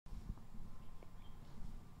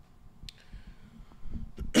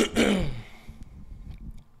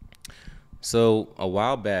So a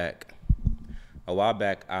while back,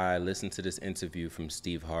 I listened to this interview from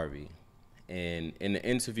Steve Harvey. And in the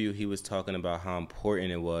interview, he was talking about how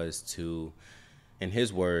important it was to, in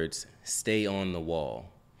his words, stay on the wall.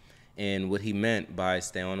 And what he meant by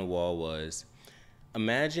stay on the wall was,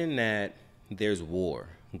 imagine that there's war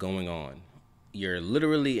going on. You're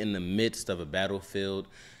literally in the midst of a battlefield.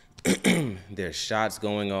 There's shots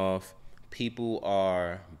going off. People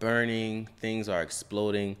are burning. Things are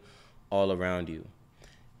exploding all around you.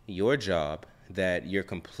 Your job, that you're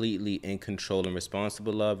completely in control and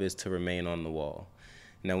responsible of, is to remain on the wall.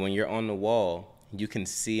 Now, when you're on the wall, you can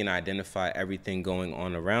see and identify everything going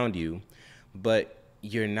on around you, but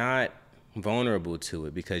you're not vulnerable to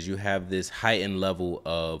it because you have this heightened level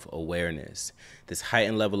of awareness. This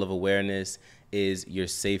heightened level of awareness is your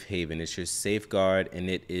safe haven. It's your safeguard, and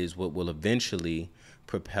it is what will eventually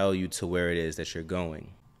propel you to where it is that you're going.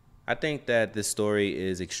 I think that this story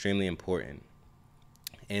is extremely important.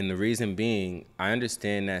 And the reason being, I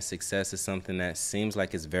understand that success is something that seems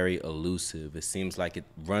like it's very elusive. It seems like it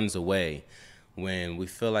runs away. When we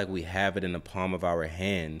feel like we have it in the palm of our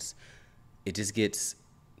hands, it just gets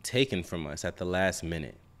taken from us at the last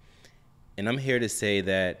minute. And I'm here to say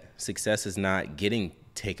that success is not getting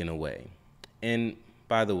taken away. And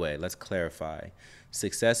by the way, let's clarify.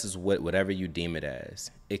 Success is whatever you deem it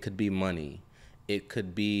as. It could be money. It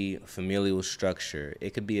could be familial structure. It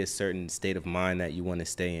could be a certain state of mind that you want to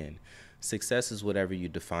stay in. Success is whatever you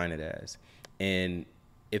define it as. And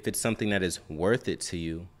if it's something that is worth it to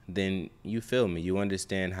you, then you feel me. You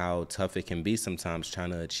understand how tough it can be sometimes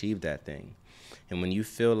trying to achieve that thing. And when you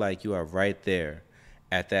feel like you are right there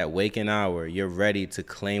at that waking hour, you're ready to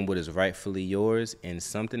claim what is rightfully yours, and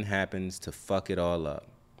something happens to fuck it all up.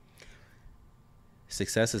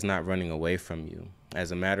 Success is not running away from you.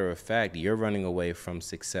 As a matter of fact, you're running away from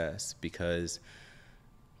success because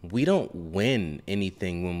we don't win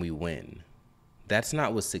anything when we win. That's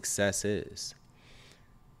not what success is.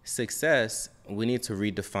 Success, we need to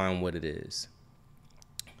redefine what it is.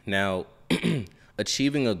 Now,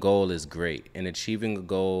 achieving a goal is great, and achieving a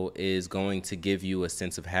goal is going to give you a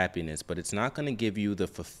sense of happiness, but it's not going to give you the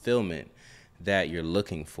fulfillment that you're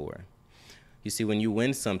looking for. You see, when you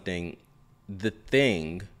win something, the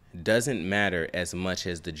thing doesn't matter as much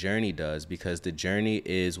as the journey does, because the journey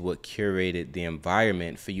is what curated the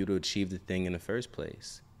environment for you to achieve the thing in the first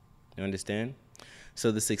place. You understand?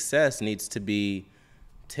 So the success needs to be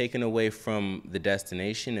taken away from the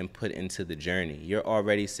destination and put into the journey. You're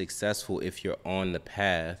already successful if you're on the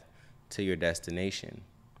path to your destination.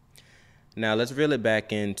 Now let's reel it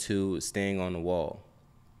back into staying on the wall.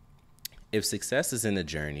 If success is in the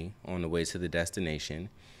journey on the way to the destination,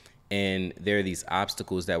 and there are these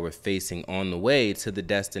obstacles that we're facing on the way to the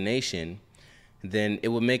destination, then it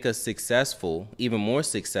will make us successful, even more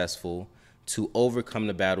successful, to overcome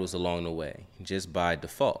the battles along the way, just by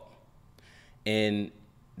default. And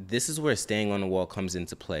this is where staying on the wall comes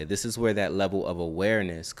into play. This is where that level of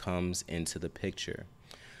awareness comes into the picture.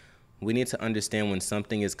 We need to understand when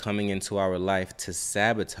something is coming into our life to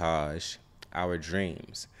sabotage our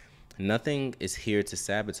dreams. Nothing is here to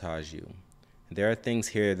sabotage you. There are things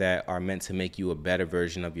here that are meant to make you a better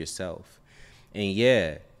version of yourself. And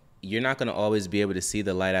yeah, you're not going to always be able to see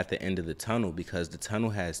the light at the end of the tunnel, because the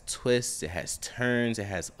tunnel has twists, it has turns, it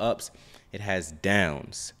has ups, it has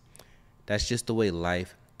downs. That's just the way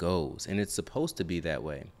life goes. And it's supposed to be that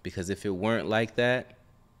way, because if it weren't like that,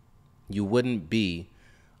 you wouldn't be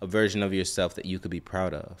a version of yourself that you could be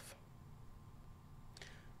proud of.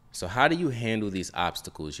 So how do you handle these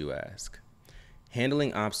obstacles, you ask?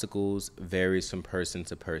 Handling obstacles varies from person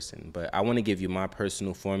to person, but I want to give you my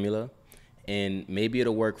personal formula, and maybe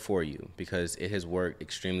it'll work for you because it has worked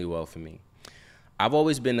extremely well for me. I've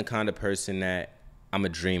always been the kind of person that I'm a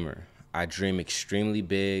dreamer. I dream extremely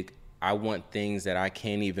big. I want things that I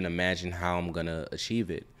can't even imagine how I'm going to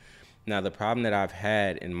achieve it. Now, the problem that I've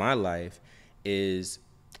had in my life is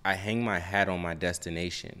I hang my hat on my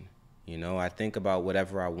destination. You know, I think about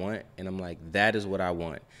whatever I want, and I'm like, that is what I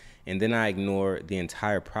want. And then I ignore the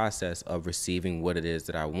entire process of receiving what it is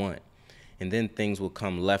that I want. And then things will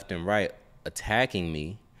come left and right attacking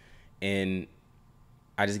me, and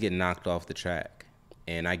I just get knocked off the track.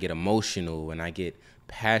 And I get emotional and I get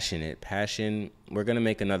passionate. Passion, we're going to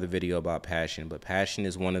make another video about passion, but passion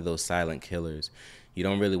is one of those silent killers. You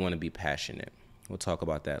don't really want to be passionate. We'll talk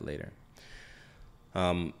about that later.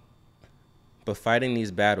 But fighting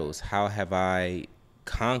these battles, how have I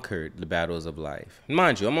conquered the battles of life?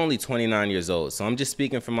 Mind you, I'm only 29 years old, so I'm just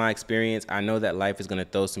speaking from my experience. I know that life is going to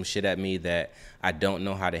throw some shit at me that I don't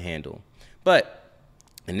know how to handle. But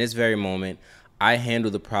in this very moment, I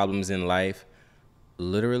handle the problems in life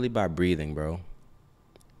Literally by breathing, bro.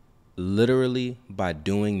 Literally by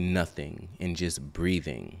doing nothing and just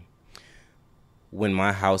breathing. When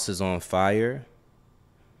my house is on fire,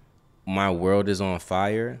 my world is on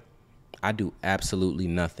fire, I do absolutely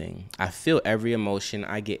nothing. I feel every emotion.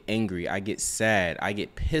 I get angry. I get sad. I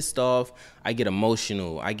get pissed off. I get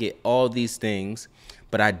emotional. I get all these things,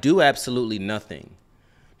 but I do absolutely nothing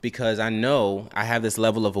because I know I have this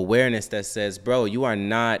level of awareness that says, bro, you are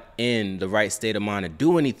not in the right state of mind to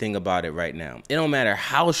do anything about it right now. It don't matter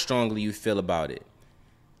how strongly you feel about it.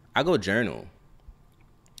 I go journal.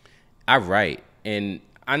 I write. And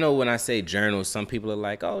I know when I say journal, some people are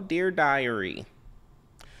like, oh, dear diary.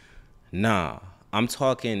 Nah, I'm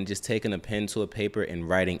talking just taking a pen to a paper and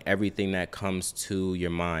writing everything that comes to your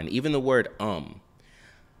mind. Even the word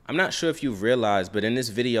I'm not sure if you've realized, but in this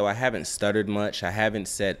video, I haven't stuttered much. I haven't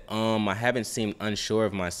said I haven't seemed unsure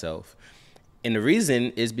of myself. And the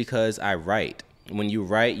reason is because I write. When you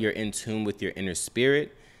write, you're in tune with your inner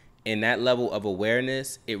spirit. And that level of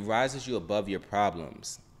awareness, it rises you above your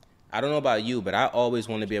problems. I don't know about you, but I always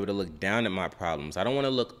want to be able to look down at my problems. I don't want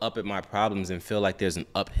to look up at my problems and feel like there's an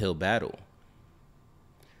uphill battle.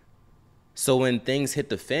 So when things hit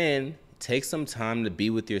the fan, take some time to be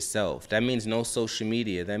with yourself. That means no social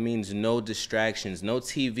media. That means no distractions, no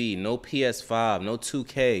TV, no PS5, no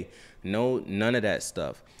 2K, none of that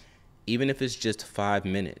stuff. Even if it's just 5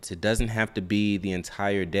 minutes, it doesn't have to be the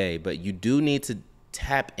entire day, but you do need to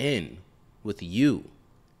tap in with you.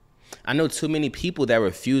 I know too many people that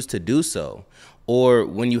refuse to do so. Or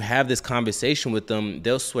when you have this conversation with them,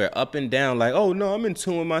 they'll swear up and down like, oh, no, I'm in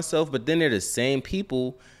tune with myself. But then they're the same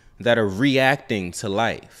people that are reacting to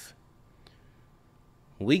life.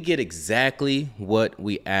 We get exactly what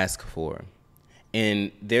we ask for.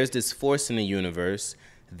 And there's this force in the universe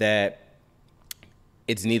that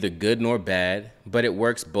it's neither good nor bad, but it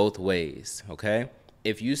works both ways, okay?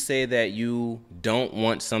 If you say that you don't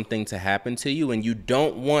want something to happen to you and you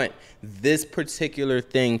don't want this particular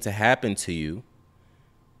thing to happen to you,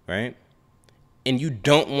 right? And you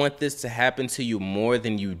don't want this to happen to you more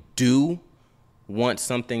than you do want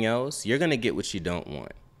something else, you're going to get what you don't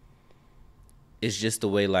want. It's just the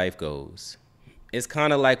way life goes. It's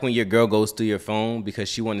kind of like when your girl goes through your phone because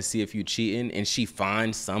she wants to see if you're cheating and she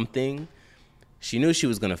finds something. She knew she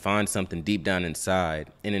was going to find something deep down inside.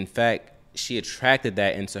 And in fact, she attracted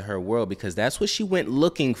that into her world because that's what she went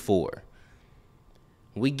looking for.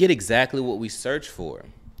 We get exactly what we search for.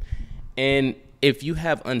 And if you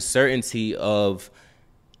have uncertainty of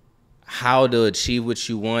how to achieve what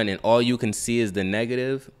you want and all you can see is the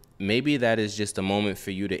negative, maybe that is just a moment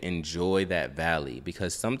for you to enjoy that valley,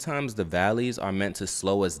 because sometimes the valleys are meant to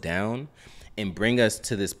slow us down and bring us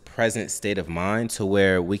to this present state of mind to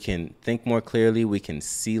where we can think more clearly, we can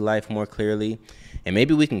see life more clearly, and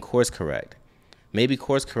maybe we can course correct. Maybe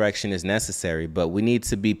course correction is necessary, but we need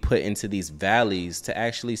to be put into these valleys to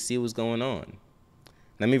actually see what's going on.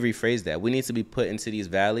 Let me rephrase that. We need to be put into these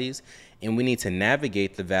valleys, and we need to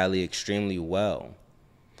navigate the valley extremely well.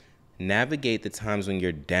 Navigate the times when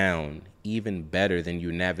you're down even better than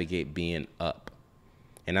you navigate being up.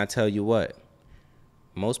 And I tell you what,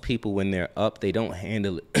 most people when they're up, they don't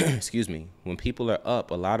handle it. Excuse me. When people are up,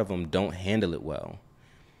 a lot of them don't handle it well.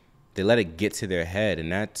 They let it get to their head,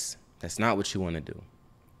 and that's not what you want to do.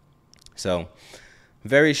 So,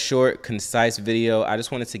 very short, concise video. I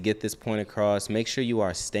just wanted to get this point across. Make sure you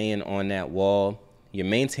are staying on that wall. You're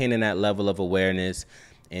maintaining that level of awareness.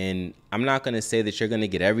 And I'm not going to say that you're going to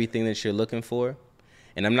get everything that you're looking for.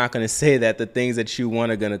 And I'm not going to say that the things that you want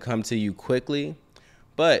are going to come to you quickly.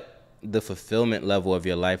 But the fulfillment level of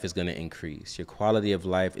your life is going to increase. Your quality of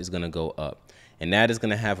life is going to go up. And that is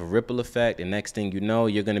going to have a ripple effect. And next thing you know,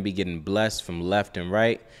 you're going to be getting blessed from left and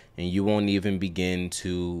right. And you won't even begin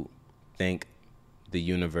to thank the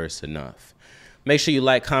universe enough. Make sure you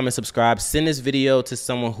like, comment, subscribe. Send this video to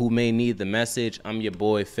someone who may need the message. I'm your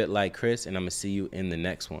boy, Fit Like Chris, and I'm going to see you in the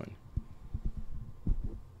next one.